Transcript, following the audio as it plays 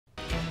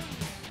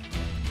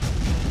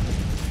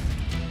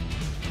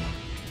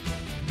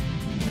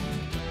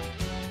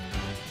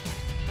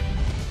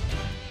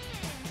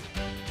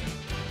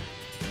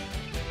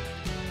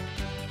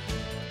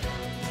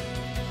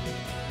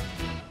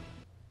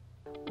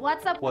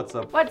What's up? What's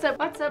up? What's up?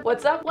 What's up?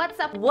 What's up? What's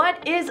up?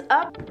 What is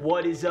up?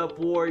 What is up,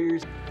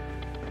 Warriors?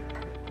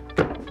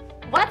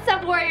 What's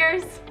up,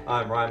 Warriors?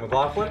 I'm Ryan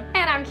McLaughlin.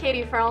 And I'm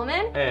Katie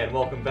Ferlmann. And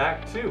welcome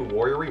back to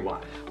Warrior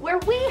Rewind, where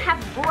we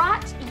have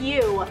brought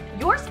you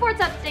your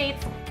sports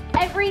updates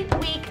every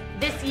week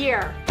this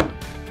year.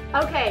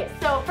 Okay,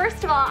 so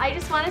first of all, I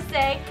just want to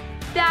say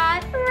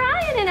that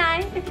Ryan and I,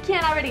 if you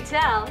can't already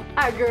tell,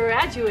 are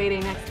graduating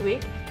next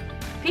week.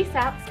 Peace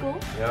out, school.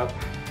 Yep.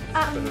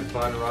 It's been a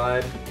fun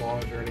ride,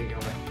 long journey.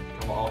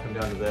 Gonna all come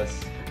down to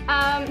this.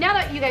 Now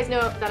that you guys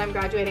know that I'm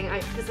graduating,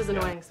 this is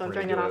annoying, so I'm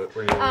turning it off.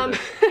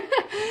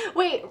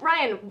 Wait,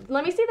 Ryan,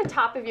 let me see the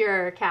top of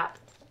your cap.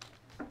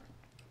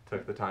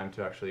 Took the time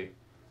to actually.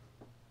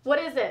 What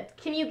is it?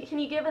 Can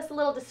you give us a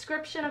little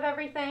description of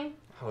everything?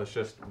 Oh, it's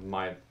just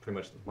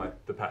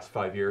the past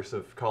 5 years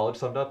of college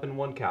summed up in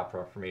one cap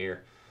for me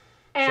here.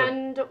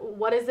 And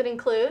what does it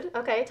include?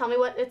 Okay, tell me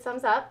what it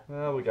sums up.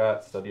 We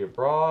got study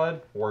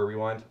abroad, Warrior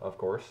Rewind, of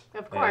course.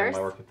 Of course. And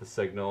my work at the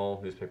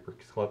Signal, newspaper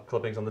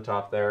clippings on the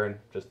top there, and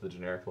just the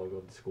generic logo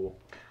of the school.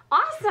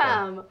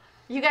 Awesome!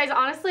 You guys,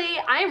 honestly,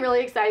 I am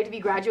really excited to be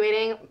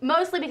graduating,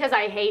 mostly because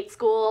I hate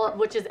school,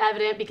 which is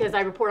evident because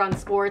I report on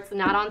sports,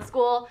 not on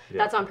school. Yeah.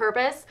 That's on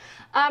purpose.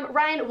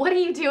 Ryan, what are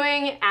you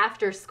doing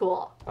after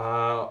school?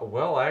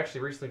 Well, I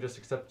actually recently just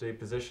accepted a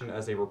position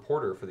as a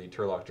reporter for the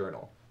Turlock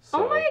Journal.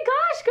 So oh my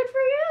gosh, good for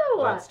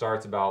you! That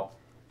starts about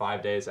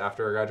 5 days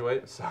after I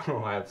graduate,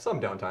 so I have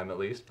some downtime at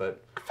least,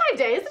 but... 5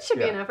 days? That should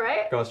be enough,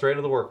 right? Going straight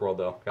into the work world,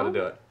 though. Gotta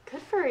do it.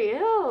 Good for you.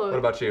 What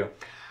about you?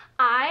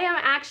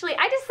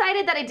 I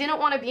decided that I didn't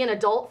want to be an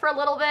adult for a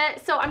little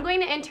bit, so I'm going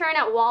to intern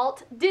at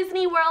Walt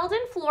Disney World in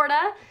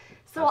Florida.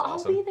 So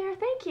I'll be there.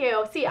 Thank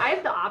you. See, I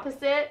have the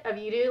opposite of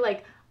you do.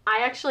 Like,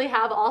 I actually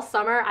have all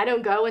summer. I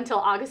don't go until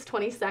August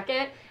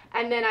 22nd,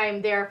 and then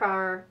I'm there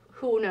for...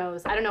 who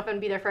knows? I don't know if I'm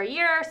gonna be there for a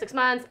year, 6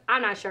 months,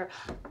 I'm not sure.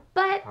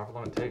 But however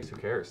long it takes, who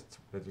cares?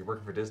 You're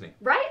working for Disney.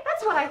 Right?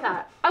 That's what I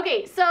thought.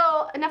 Okay,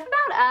 so enough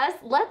about us.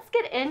 Let's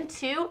get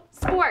into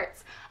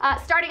sports.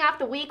 Starting off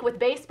the week with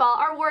baseball,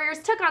 our Warriors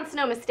took on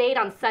Sonoma State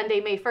on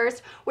Sunday, May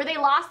 1st, where they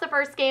lost the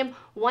first game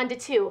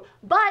 1-2,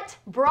 but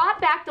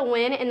brought back the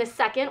win in the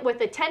second with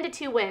a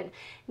 10-2 win.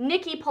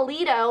 Nicky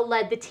Polito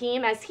led the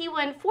team as he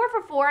went 4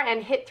 for 4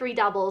 and hit 3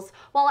 doubles,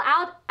 while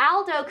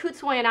Aldo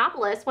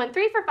Kutswoyanopoulos went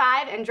 3 for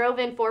 5 and drove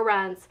in 4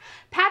 runs.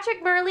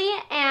 Patrick Murley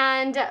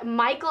and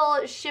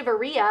Michael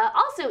Shivaria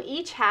also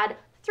each had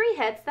 3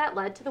 hits that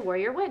led to the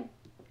Warrior win.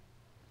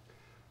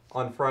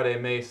 On Friday,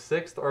 May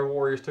 6th, our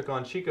Warriors took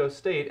on Chico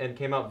State and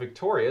came out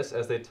victorious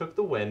as they took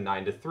the win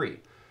 9-3.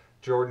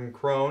 Jordan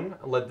Crone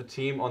led the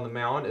team on the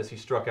mound as he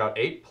struck out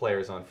 8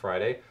 players on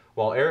Friday,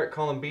 while Eric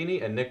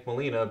Colombini and Nick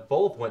Molina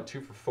both went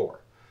 2 for 4.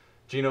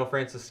 Gino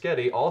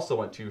Francischetti also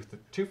went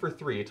 2 for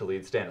 3 to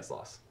lead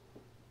Stanislaus.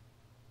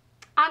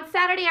 On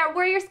Saturday, our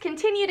Warriors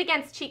continued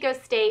against Chico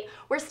State,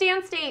 where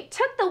Stan State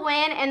took the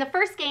win in the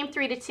first game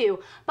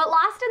 3-2, but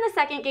lost in the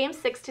second game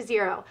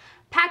 6-0.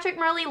 Patrick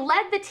Murley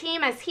led the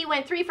team as he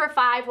went 3 for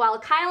 5, while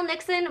Kyle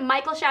Nixon,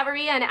 Michael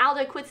Shivaria, and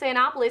Aldo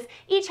Kutswoyanopoulos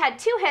each had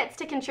 2 hits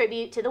to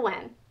contribute to the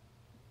win.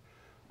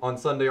 On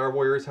Sunday, our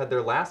Warriors had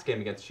their last game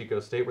against Chico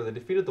State, where they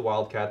defeated the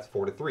Wildcats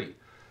 4-3.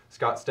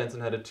 Scott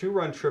Stenson had a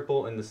 2-run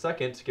triple in the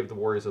second to give the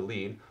Warriors a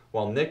lead,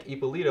 while Nick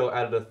Ippolito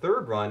added a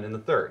 3rd run in the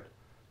third.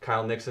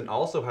 Kyle Nixon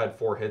also had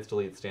 4 hits to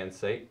lead Stan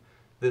State.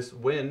 This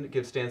win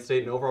gives Stan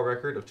State an overall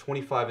record of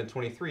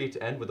 25-23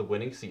 to end with a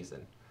winning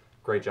season.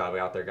 Great job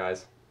out there,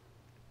 guys.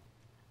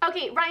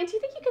 Okay, Ryan, do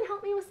you think you can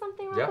help me with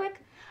something real quick?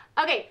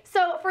 Okay,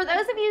 so for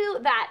those of you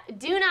that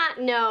do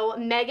not know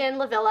Megan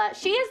Lavilla,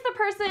 she is the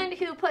person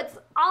who puts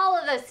all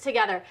of this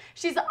together.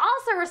 She's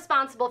also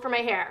responsible for my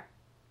hair.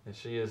 And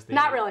she is the...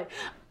 Not really.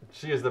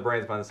 She is the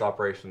brains behind this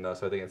operation, though,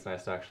 so I think it's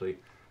nice to actually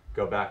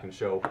go back and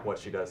show what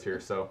she does here.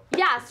 So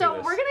yeah, so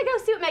we're gonna go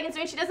see what Megan's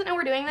doing. She doesn't know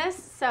we're doing this,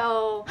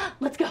 so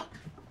let's go.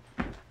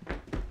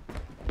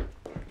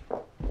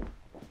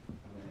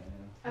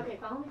 Okay,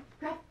 follow me.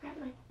 Grab the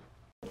mic.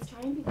 Let's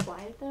try and be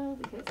quiet though,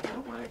 because I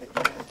don't want her to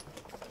come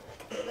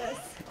over this.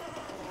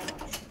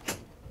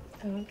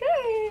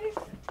 Okay.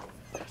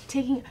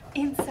 Taking an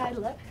inside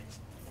look.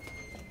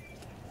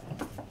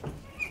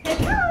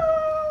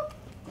 Hello.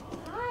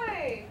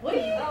 Hi. What are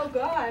you? Oh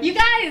gosh. You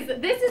guys,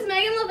 this is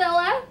Megan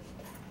Lavilla.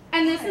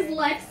 And this is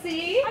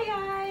Lexi. Hi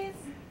guys.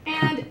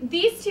 And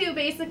these two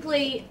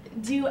basically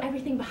do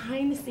everything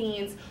behind the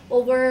scenes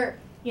while we're,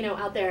 you know,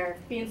 out there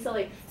being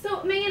silly.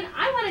 So Megan,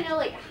 I want to know,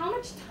 like, how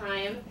much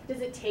time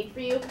does it take for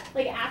you,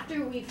 like,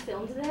 after we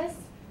filmed this,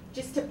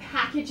 just to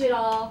package it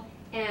all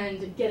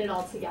and get it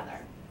all together?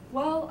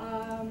 Well,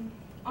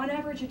 on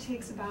average it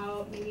takes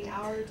about maybe an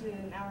hour to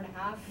an hour and a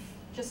half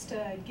just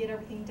to get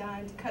everything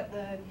done, to cut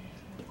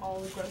all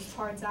the gross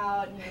parts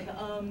out, you know,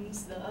 the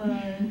ums, the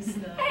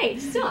uhs, the... Hey,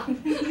 stop!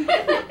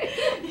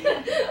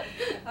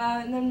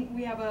 And then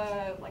we have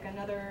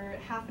another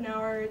half an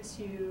hour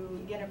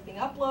to get everything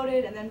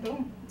uploaded, and then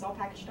boom, it's all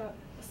packaged up.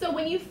 So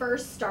when you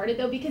first started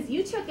though, because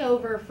you took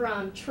over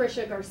from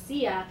Trisha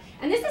Garcia,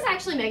 and this is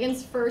actually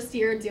Megan's first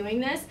year doing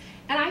this,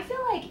 and I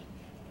feel like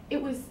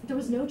there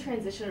was no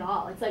transition at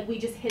all. It's like we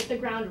just hit the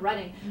ground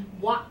running.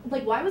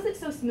 Why was it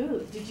so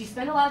smooth? Did you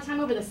spend a lot of time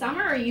over the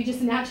summer, or are you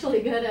just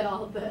naturally good at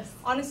all of this?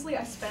 Honestly,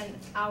 I spent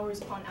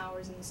hours upon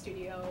hours in the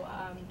studio,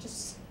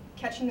 just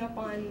catching up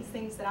on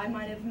things that I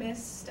might have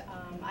missed.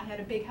 I had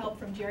a big help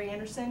from Jerry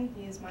Anderson.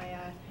 He is my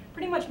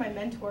pretty much my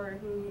mentor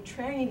who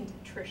trained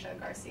Trisha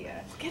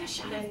Garcia. We'll get a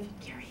shot of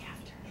Gary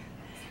after.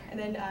 And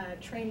then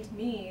trained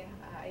me.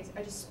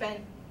 I just spent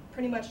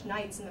pretty much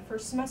nights in the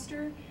first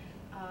semester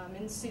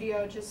in the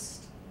studio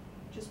just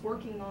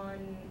working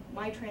on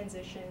my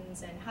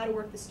transitions and how to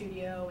work the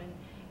studio and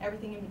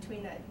everything in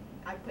between that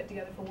I put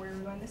together for where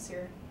we're going this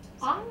year.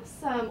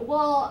 Awesome.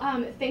 Well,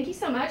 thank you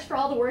so much for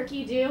all the work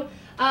you do.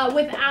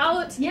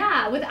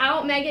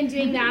 Without Megan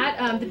doing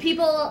that, the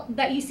people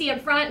that you see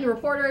up front and the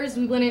reporters,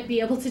 we wouldn't be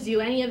able to do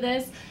any of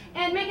this.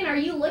 And Megan, are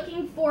you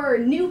looking for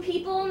new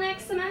people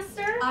next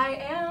semester? I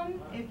am.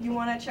 If you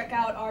want to check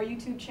out our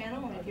YouTube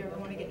channel and if you ever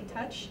want to get in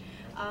touch,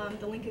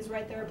 the link is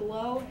right there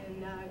below,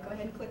 and go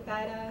ahead and click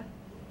that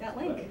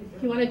link.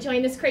 If you want to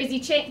join this crazy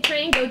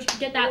train, go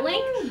get that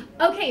link.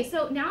 Okay,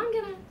 so now I'm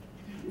gonna.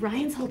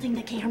 Ryan's holding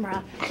the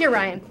camera. Here,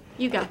 Ryan,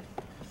 you go.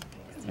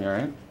 All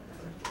right.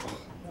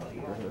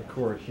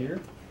 Record here.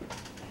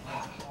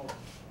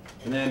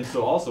 And then,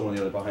 so also one of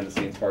the other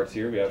behind-the-scenes parts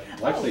here, we have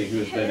Lexi, who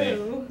has been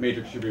a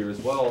major contributor as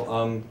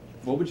well.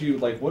 What would you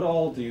like? What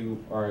all do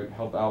you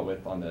help out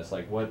with on this?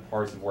 Like, what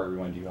parts of Where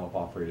Everyone do you help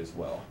operate as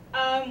well?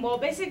 Well,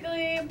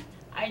 basically,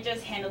 I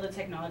just handle the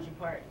technology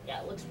part.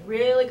 Yeah, it looks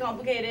really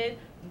complicated,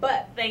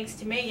 but thanks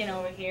to Megan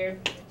over here,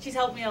 she's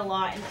helped me a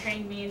lot and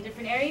trained me in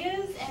different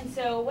areas. And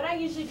so what I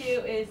usually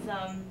do is,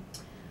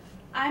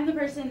 I'm the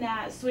person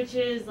that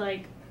switches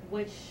like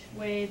which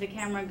way the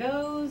camera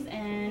goes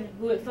and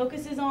who it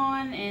focuses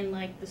on, and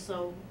like the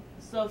slow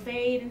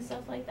fade and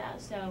stuff like that.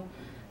 So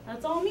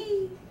that's all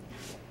me.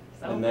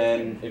 So. And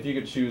then, if you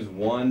could choose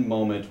one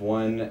moment,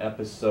 one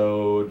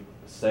episode,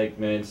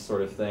 segment,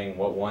 sort of thing,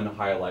 what one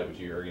highlight would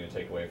you are going to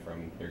take away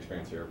from your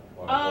experience here?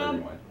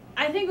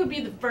 I think it would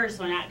be the first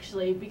one,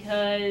 actually,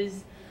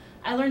 because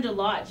I learned a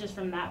lot just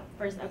from that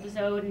first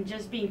episode, and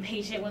just being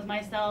patient with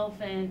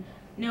myself and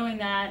knowing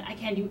that I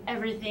can't do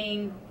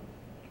everything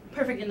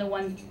perfect in that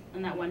one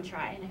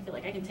try, and I feel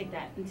like I can take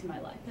that into my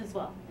life as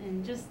well,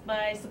 and just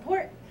by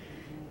support,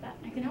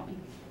 that can help me.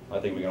 I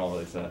think we can all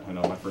relate to that. I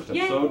know my first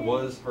episode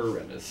was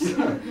horrendous.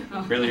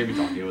 Barely hear me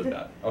talking. It was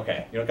bad.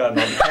 Okay, you don't gotta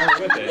know the camera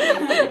with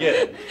it. You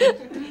get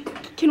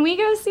it. Can we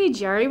go see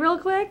Jerry real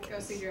quick? Go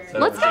see Jerry.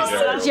 Let's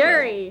go see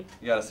Jerry.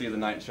 You gotta see the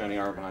knight in shining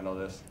armor behind all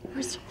this.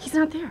 He's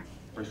not there.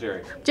 Where's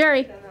Jerry?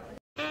 Jerry.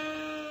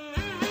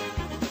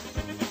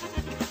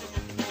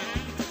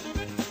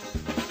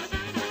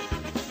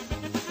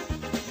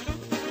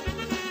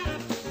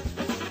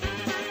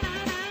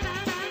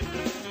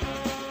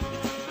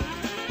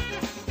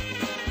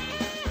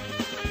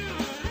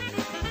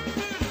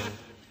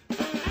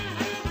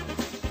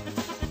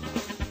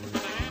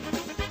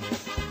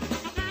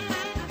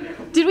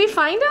 Did we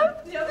find him?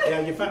 Yeah,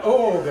 you found.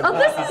 Oh, good. Oh,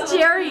 this is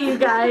Jerry, you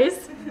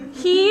guys.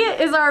 He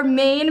is our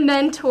main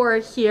mentor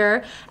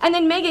here. And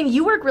then Megan,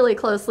 you work really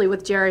closely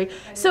with Jerry.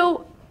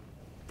 So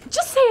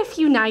just say a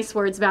few nice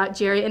words about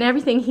Jerry and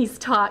everything he's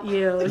taught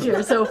you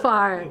here so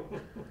far.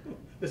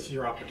 This is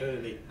your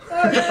opportunity.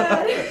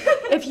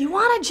 If you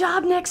want a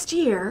job next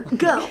year,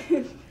 go.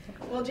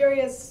 Well,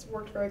 Jerry has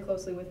worked very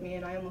closely with me,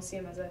 and I almost see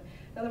him as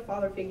another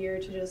father figure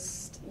to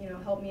just,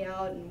 help me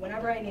out. And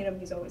whenever I need him,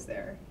 he's always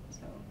there. So.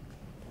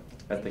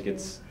 I think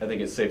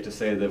it's safe to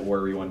say that Where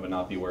Everyone would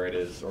not be where it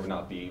is, or would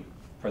not be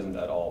present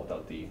at all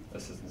without the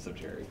assistance of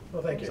Jerry.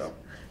 Well, thank you. So.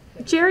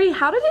 Jerry,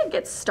 how did it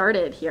get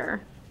started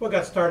here? Well, it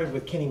got started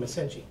with Kenny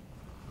Masenchi.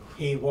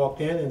 He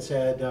walked in and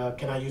said,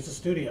 can I use the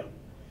studio?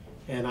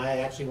 And I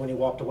actually, when he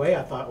walked away,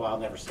 I thought, well, I'll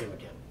never see him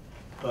again.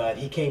 But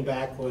he came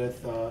back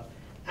with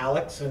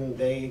Alex, and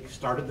they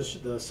started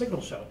the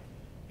Signal show.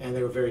 And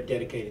they were very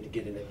dedicated to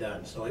getting it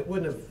done. So it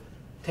wouldn't have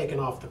taken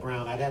off the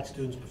ground. I'd had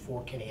students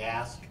before Kenny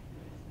asked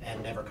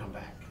and never come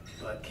back.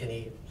 But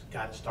Kenny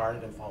got it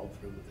started and followed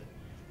through with it.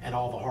 And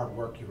all the hard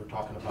work you were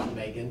talking about,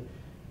 Megan,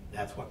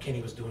 that's what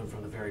Kenny was doing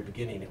from the very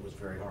beginning. It was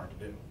very hard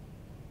to do.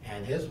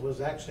 And his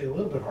was actually a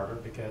little bit harder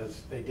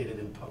because they did it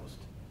in post.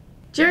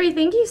 Jerry,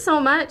 thank you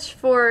so much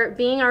for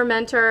being our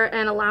mentor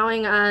and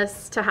allowing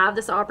us to have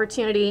this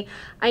opportunity.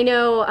 I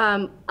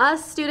know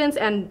us students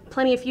and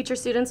plenty of future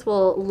students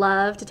will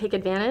love to take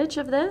advantage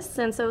of this,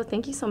 and so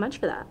thank you so much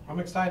for that. I'm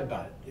excited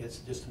about it. It's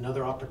just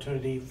another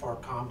opportunity for a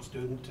comm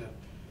student to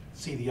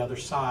see the other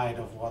side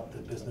of what the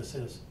business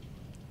is.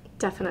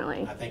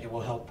 Definitely. I think it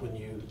will help when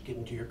you get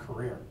into your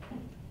career.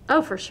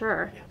 Oh, for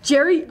sure. Yeah.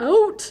 Jerry,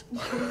 out!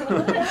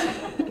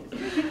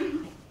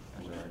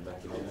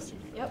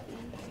 Yep.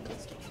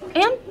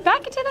 And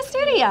back into the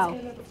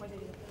studio.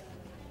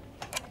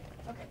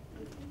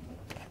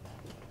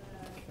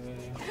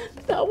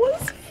 That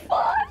was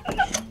fun.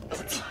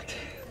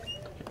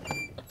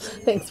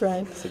 Thanks,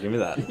 Ryan. So give me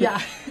that.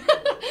 Yeah.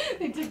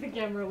 They took the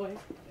camera away.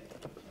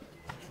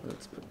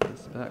 Let's put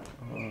this back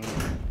on.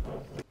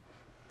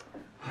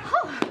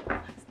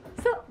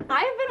 So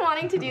I've been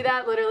wanting to do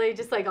that literally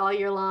just like all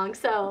year long.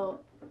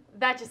 So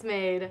that just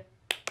made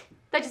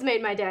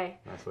my day.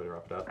 Nice way to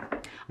wrap it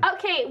up.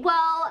 Okay,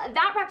 well,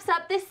 that wraps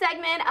up this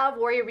segment of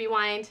Warrior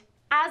Rewind.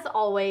 As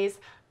always,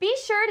 be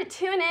sure to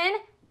tune in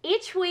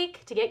each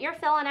week to get your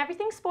fill on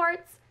everything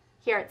sports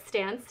here at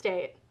Stan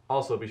State.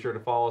 Also, be sure to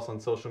follow us on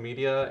social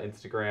media,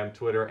 Instagram,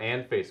 Twitter,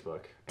 and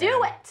Facebook.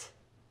 Do it!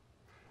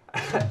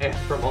 And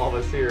from all of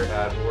us here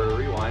at Warrior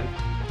Rewind,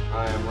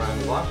 I am Ryan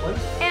McLaughlin.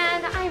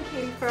 And I'm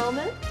Katie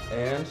Ferlmann.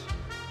 And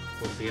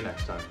we'll see you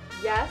next time.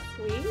 Yes,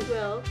 we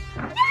will.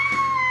 Yay!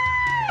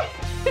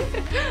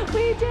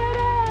 We did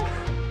it!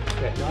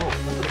 Okay, no.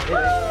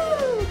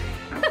 Woo!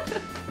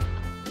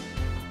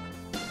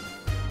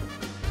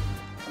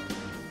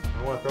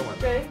 I want to throw one.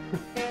 Ready?